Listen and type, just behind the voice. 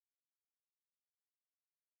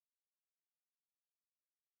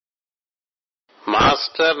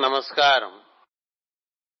Master నమస్కారం.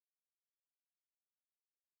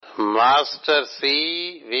 Master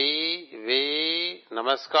CVV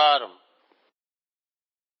నమస్కారం.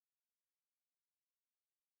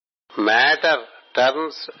 Matter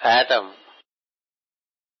turns atom,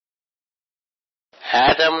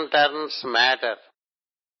 atom turns matter,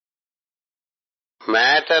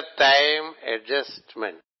 matter time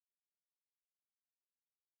adjustment,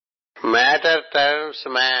 matter turns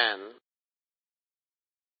man,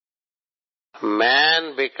 man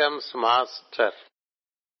becomes master,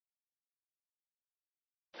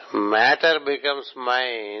 matter becomes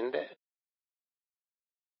mind,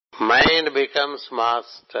 mind becomes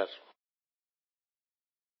master.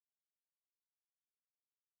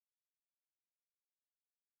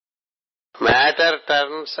 Matter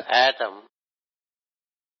turns atom,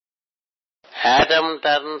 atom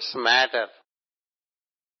turns matter,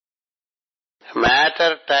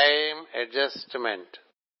 matter time adjustment,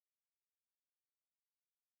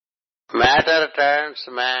 matter turns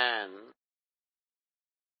man,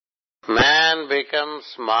 man becomes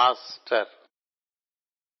master,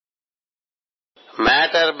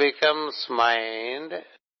 matter becomes mind,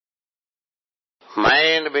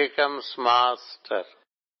 mind becomes master.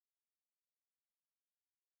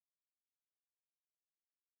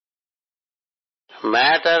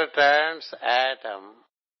 Matter turns atom,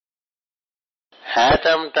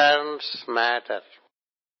 atom turns matter,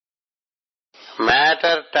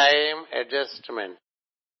 matter time adjustment,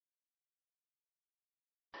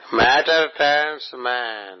 matter turns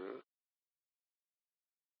man,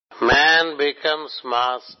 man becomes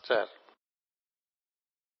master,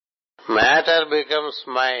 matter becomes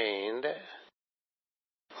mind,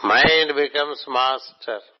 mind becomes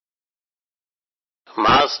master.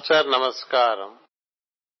 Master నమస్కారం.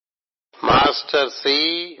 Master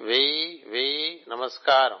CVV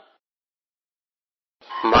నమస్కారం.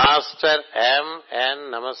 Master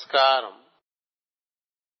MN నమస్కారం.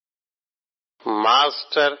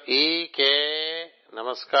 Master EK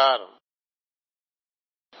నమస్కారం.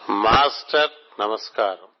 Master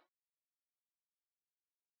నమస్కారం.